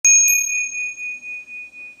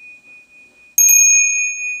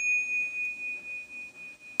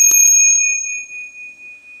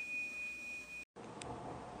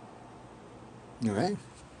All right.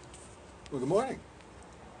 Well, good morning.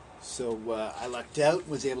 So I lucked out,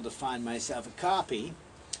 was able to find myself a copy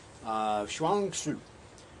of Shuangzi,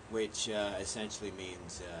 which essentially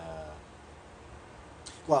means,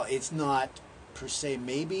 well, it's not per se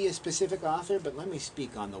maybe a specific author, but let me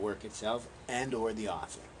speak on the work itself and or the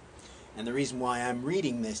author. And the reason why I'm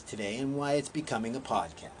reading this today and why it's becoming a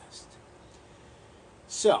podcast.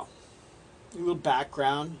 So, a little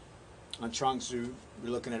background on Chuang-Tzu. We're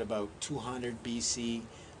looking at about 200 BC,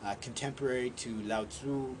 contemporary to Lao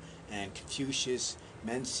Tzu and Confucius,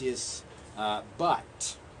 Mencius,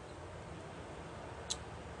 but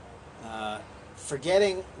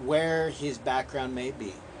forgetting where his background may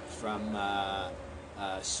be, from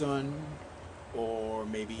Sun, or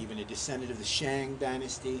maybe even a descendant of the Shang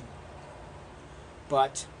dynasty,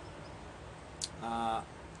 but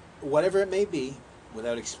whatever it may be,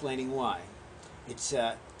 without explaining why, it's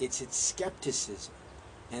its skepticism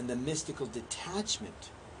and the mystical detachment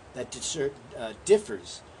that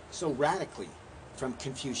differs so radically from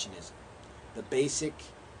Confucianism.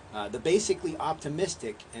 The basically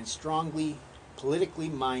optimistic and strongly politically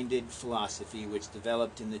minded philosophy which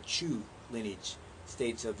developed in the Chu lineage,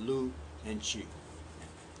 states of Lu and Chu.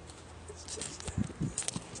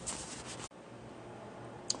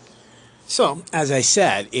 So, as I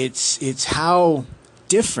said, it's how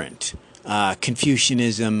different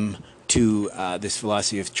Confucianism to this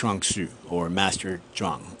philosophy of Chuang-Tzu, or Master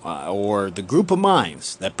Zhuang, or the group of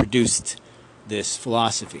minds that produced this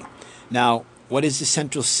philosophy. Now, what is the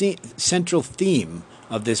central theme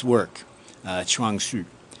of this work, Chuang-Tzu?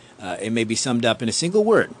 It may be summed up in a single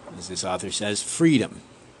word, as this author says: freedom.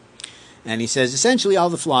 And he says, essentially, all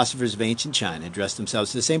the philosophers of ancient China addressed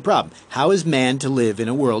themselves to the same problem. How is man to live in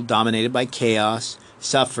a world dominated by chaos,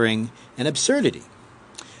 suffering, and absurdity?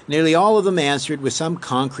 Nearly all of them answered with some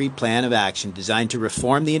concrete plan of action designed to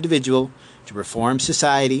reform the individual, to reform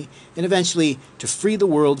society, and eventually to free the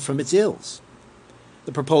world from its ills.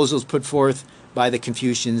 The proposals put forth by the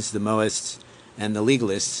Confucians, the Mohists, and the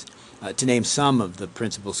legalists, to name some of the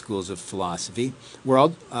principal schools of philosophy,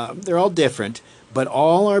 they're all different, but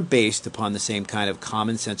all are based upon the same kind of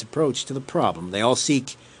common sense approach to the problem. They all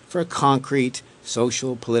seek for a concrete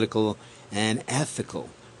social, political, and ethical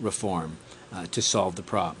reform to solve the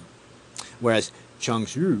problem. Whereas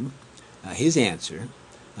Chuang-Tzu, his answer,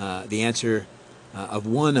 the answer of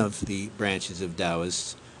one of the branches of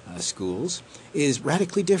Taoist schools, is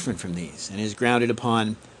radically different from these and is grounded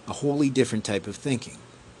upon a wholly different type of thinking.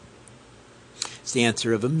 It's the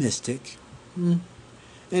answer of a mystic. And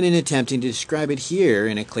in attempting to describe it here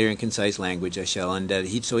in a clear and concise language, I shall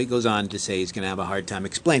so he goes on to say he's going to have a hard time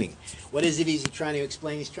explaining it. What is it he's trying to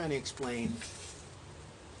explain? He's trying to explain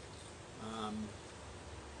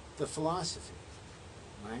the philosophy,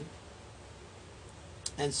 right?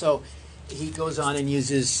 And so he goes on and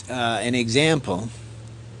uses an example.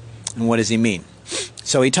 And what does he mean?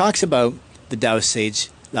 So he talks about the Taoist sage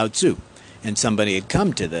Lao Tzu, and somebody had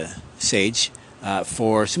come to the sage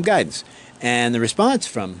for some guidance. And the response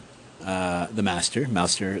from the Master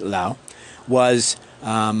Lao, was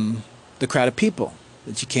the crowd of people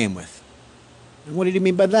that you came with. And what did he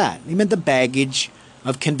mean by that? He meant the baggage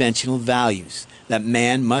of conventional values that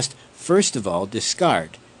man must first of all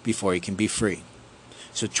discard before he can be free.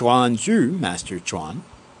 So Chuang-Tzu, Master Chuan,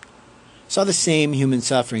 saw the same human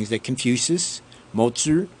sufferings that Confucius,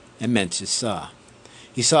 Mo-Tzu, and Mencius saw.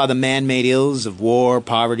 He saw the man-made ills of war,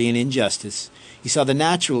 poverty, and injustice. He saw the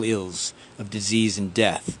natural ills of disease and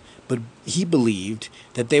death, but he believed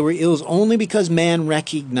that they were ills only because man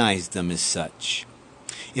recognized them as such.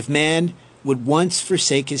 If man would once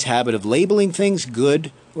forsake his habit of labeling things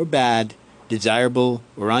good or bad, desirable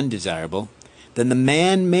or undesirable, then the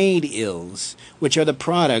man-made ills, which are the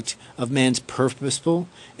product of man's purposeful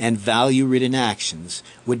and value-ridden actions,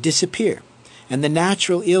 would disappear, and the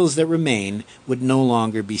natural ills that remain would no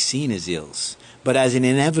longer be seen as ills, but as an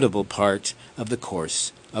inevitable part of the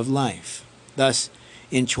course of life. Thus,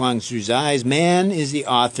 in Chuang-Tzu's eyes, man is the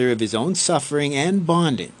author of his own suffering and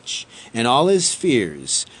bondage, and all his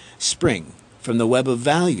fears spring from the web of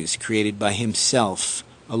values created by himself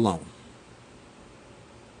alone.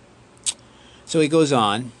 So he goes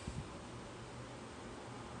on,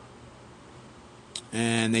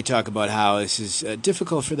 and they talk about how this is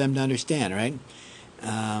difficult for them to understand, right?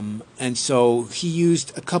 And so he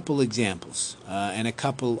used a couple examples and a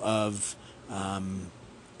couple of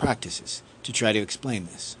practices to try to explain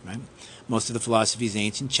this, right? Most of the philosophies in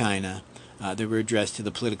ancient China, they were addressed to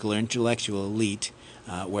the political or intellectual elite,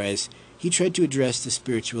 whereas he tried to address the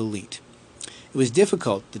spiritual elite. It was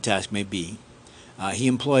difficult, the task may be, He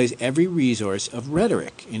employs every resource of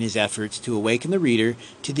rhetoric in his efforts to awaken the reader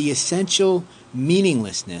to the essential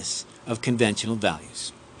meaninglessness of conventional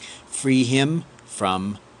values, free him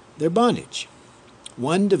from their bondage.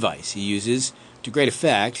 One device he uses to great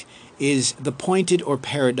effect is the pointed or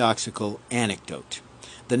paradoxical anecdote,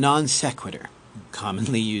 the non sequitur,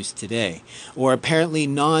 commonly used today, or apparently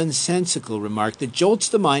nonsensical remark that jolts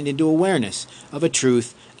the mind into awareness of a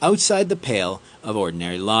truth outside the pale of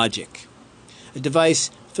ordinary logic. A device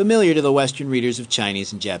familiar to the Western readers of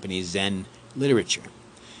Chinese and Japanese Zen literature.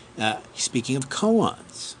 Speaking of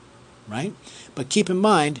koans, right? But keep in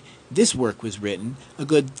mind, this work was written a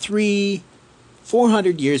good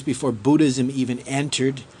 400 years before Buddhism even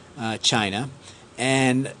entered China,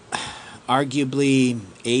 and arguably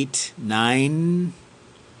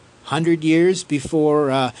 900 years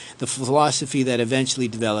before the philosophy that eventually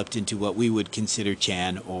developed into what we would consider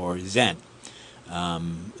Chan or Zen.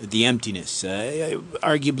 The emptiness,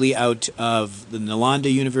 arguably out of the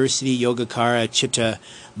Nalanda University, Yogacara, Chitta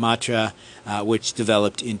Matra, which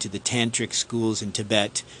developed into the Tantric schools in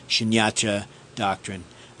Tibet, Shunyata doctrine.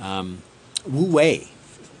 Wu Wei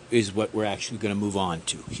is what we're actually going to move on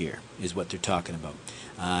to here, is what they're talking about.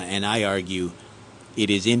 And I argue it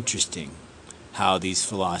is interesting how these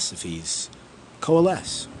philosophies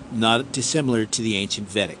coalesce, not dissimilar to the ancient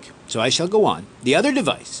Vedic. So I shall go on. The other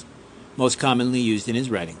device, most commonly used in his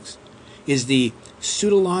writings, is the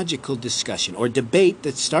pseudological discussion or debate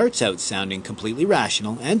that starts out sounding completely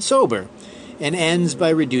rational and sober and ends by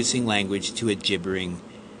reducing language to a gibbering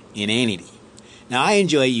inanity. Now, I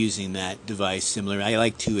enjoy using that device similar. I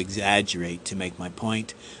like to exaggerate to make my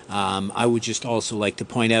point. I would just also like to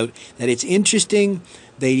point out that it's interesting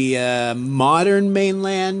the modern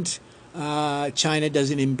mainland China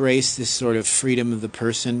doesn't embrace this sort of freedom of the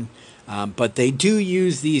person, but they do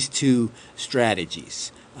use these two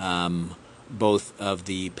strategies, both of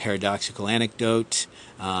the paradoxical anecdote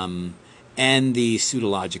and the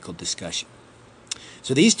pseudological discussion.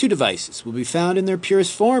 So these two devices will be found in their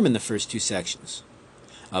purest form in the first two sections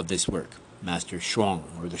of this work, Master Shuang,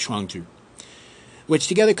 or the Shuangzi, which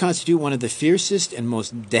together constitute one of the fiercest and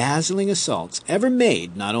most dazzling assaults ever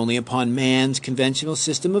made not only upon man's conventional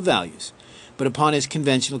system of values, but upon his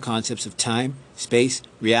conventional concepts of time, space,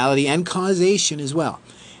 reality, and causation as well.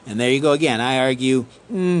 And there you go again. I argue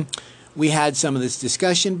we had some of this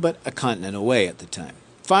discussion, but a continent away at the time.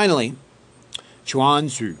 Finally,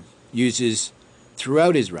 Chuanzi uses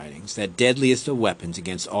throughout his writings that deadliest of weapons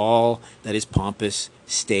against all that is pompous,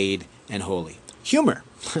 staid, and holy: humor.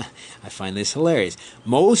 I find this hilarious.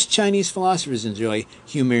 Most Chinese philosophers enjoy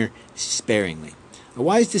humor sparingly. A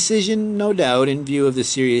wise decision, no doubt, in view of the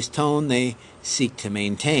serious tone they seek to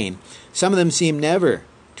maintain. Some of them seem never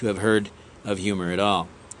to have heard of humor at all.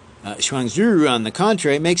 Shuangzi, on the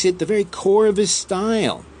contrary, makes it the very core of his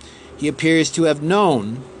style. He appears to have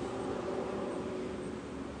known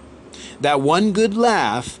that one good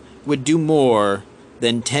laugh would do more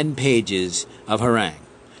than 10 pages of harangue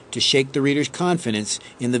to shake the reader's confidence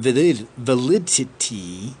in the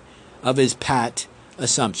validity of his pat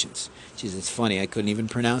assumptions. Geez, it's funny, I couldn't even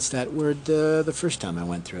pronounce that word the first time I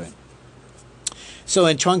went through it. So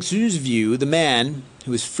in Chuangzi's view, the man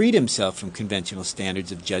who has freed himself from conventional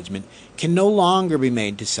standards of judgment can no longer be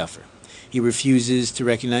made to suffer. He refuses to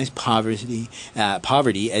recognize poverty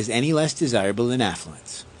as any less desirable than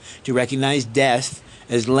affluence, to recognize death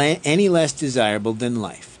as any less desirable than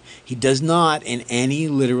life. He does not, in any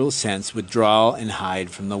literal sense, withdraw and hide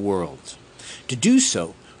from the world. To do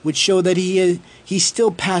so would show that he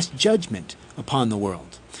still passed judgment upon the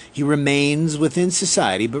world. He remains within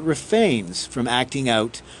society, but refrains from acting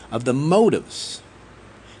out of the motives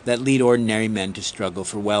that lead ordinary men to struggle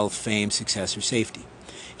for wealth, fame, success, or safety.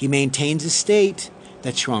 He maintains a state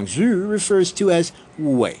that Chuangzi refers to as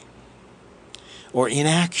wu wei, or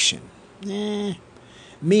inaction,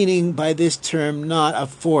 meaning by this term not a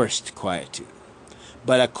forced quietude,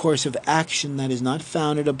 but a course of action that is not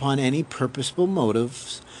founded upon any purposeful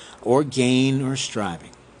motives or gain or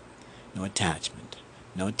striving. No attachment,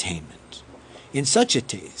 no attainment. In such a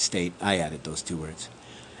state, I added those two words,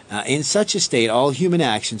 in such a state, all human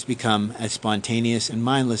actions become as spontaneous and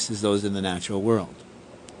mindless as those in the natural world.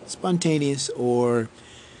 Spontaneous or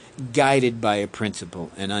guided by a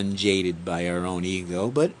principle and unjaded by our own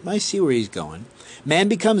ego, but I see where he's going. Man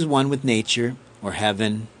becomes one with nature, or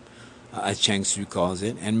heaven, as Cheng Tzu calls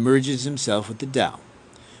it, and merges himself with the Tao,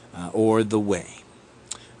 or the Way,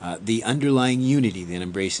 the underlying unity that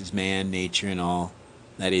embraces man, nature, and all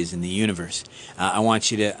that is in the universe. I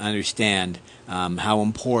want you to understand how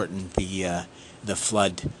important the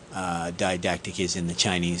flood didactic is in the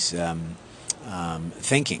Chinese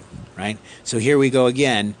thinking, right? So here we go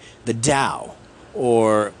again, the Tao,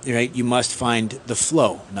 or right, you must find the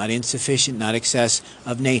flow, not insufficient, not excess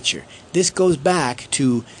of nature. This goes back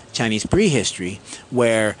to Chinese prehistory,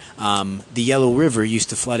 where the Yellow River used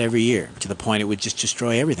to flood every year to the point it would just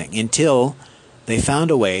destroy everything until they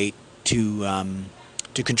found a way to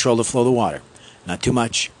control the flow of the water, not too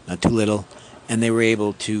much, not too little, and they were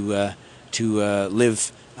able to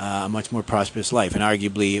live a much more prosperous life. And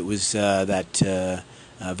arguably, it was that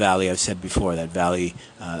valley I've said before, that valley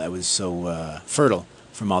that was so fertile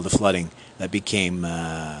from all the flooding, that became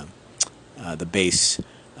the base,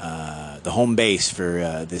 the home base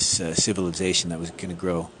for this civilization that was going to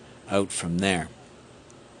grow out from there,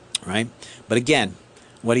 right? But again,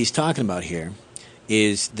 what he's talking about here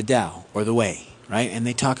is the Tao, or the way, right? And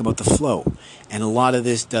they talk about the flow. And a lot of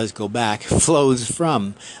this does go back, flows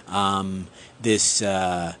from this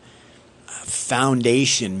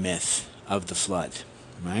foundation myth of the flood,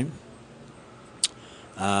 right?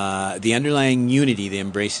 The underlying unity that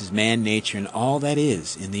embraces man, nature, and all that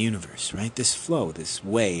is in the universe, right? This flow, this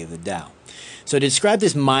way of the Tao. So to describe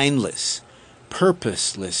this mindless,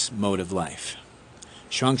 purposeless mode of life,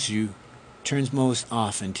 Chuang-Tzu turns most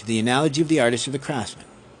often to the analogy of the artist or the craftsman,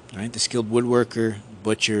 right? The skilled woodworker,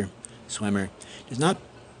 butcher, swimmer does not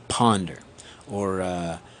ponder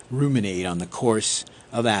or ruminate on the course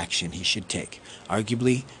of action he should take.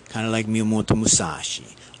 Arguably, kind of like Miyamoto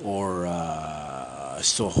Musashi or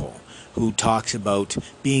Soho, who talks about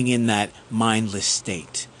being in that mindless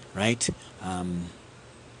state, right?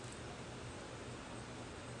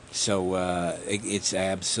 It's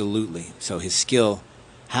absolutely, so his skill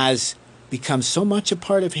has become so much a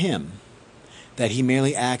part of him that he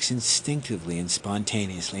merely acts instinctively and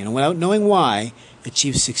spontaneously, and without knowing why,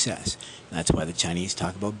 achieves success. And that's why the Chinese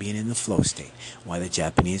talk about being in the flow state, why the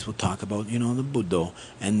Japanese will talk about, the Buddha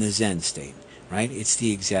and the Zen state, right? It's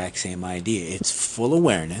the exact same idea. It's full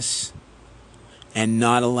awareness and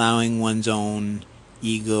not allowing one's own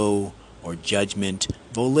ego or judgment,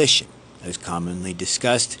 volition, as commonly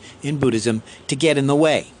discussed in Buddhism, to get in the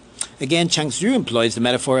way. Again, Chuang-Tzu employs the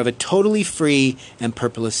metaphor of a totally free and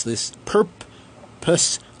purposeless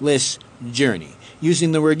journey,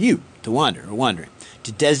 using the word yu, to wander or wandering,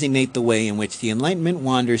 to designate the way in which the Enlightenment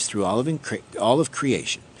wanders through all of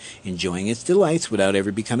creation, enjoying its delights without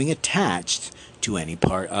ever becoming attached to any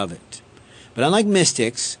part of it. But unlike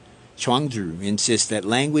mystics, Chuang-Tzu insists that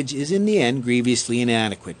language is in the end grievously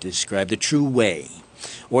inadequate to describe the true way,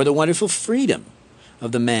 or the wonderful freedom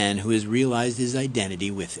of the man who has realized his identity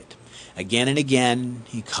with it. Again and again,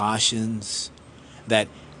 he cautions that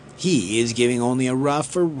he is giving only a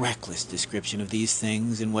rough or reckless description of these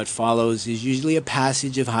things, and what follows is usually a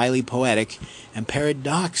passage of highly poetic and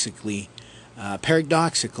paradoxical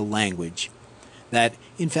language that,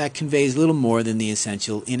 in fact, conveys little more than the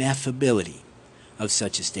essential ineffability of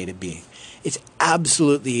such a state of being. It's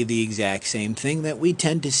absolutely the exact same thing that we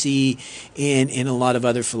tend to see in a lot of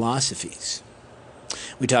other philosophies.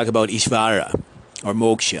 We talk about Ishvara, or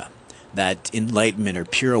moksha, that enlightenment or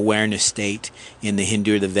pure awareness state in the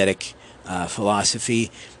Hindu or the Vedic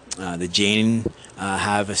philosophy. The Jain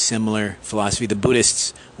have a similar philosophy. The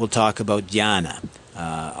Buddhists will talk about dhyana,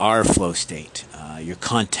 our flow state, your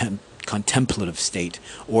contemplative state,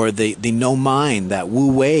 or the no mind, that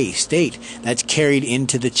wu wei state that's carried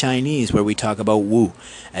into the Chinese, where we talk about wu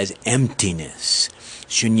as emptiness,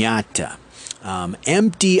 shunyata,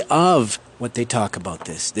 empty of what they talk about,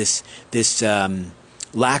 this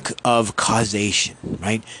lack of causation,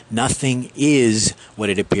 right? Nothing is what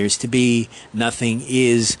it appears to be. Nothing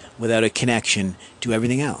is without a connection to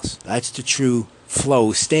everything else. That's the true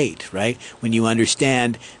flow state, right? When you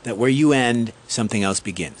understand that where you end, something else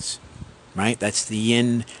begins, right? That's the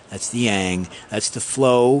yin, that's the yang, that's the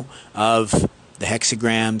flow of the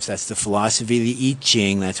hexagrams, that's the philosophy of the I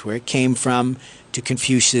Ching, that's where it came from, to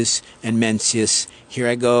Confucius and Mencius. Here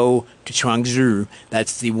I go to Chuang-Tzu.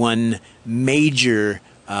 That's the one major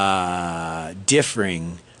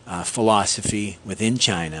differing philosophy within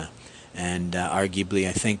China. And arguably,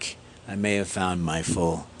 I think I may have found my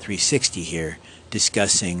full 360 here,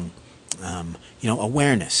 discussing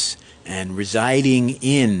awareness and residing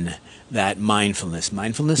in that mindfulness.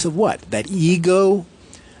 Mindfulness of what? That ego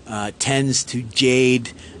tends to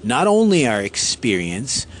jade not only our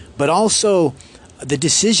experience, but also the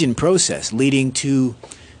decision process, leading to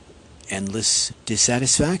endless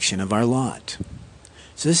dissatisfaction of our lot.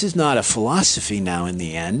 So this is not a philosophy now in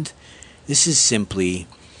the end. This is simply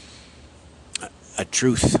a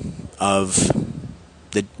truth of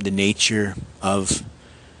the nature of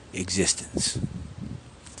existence.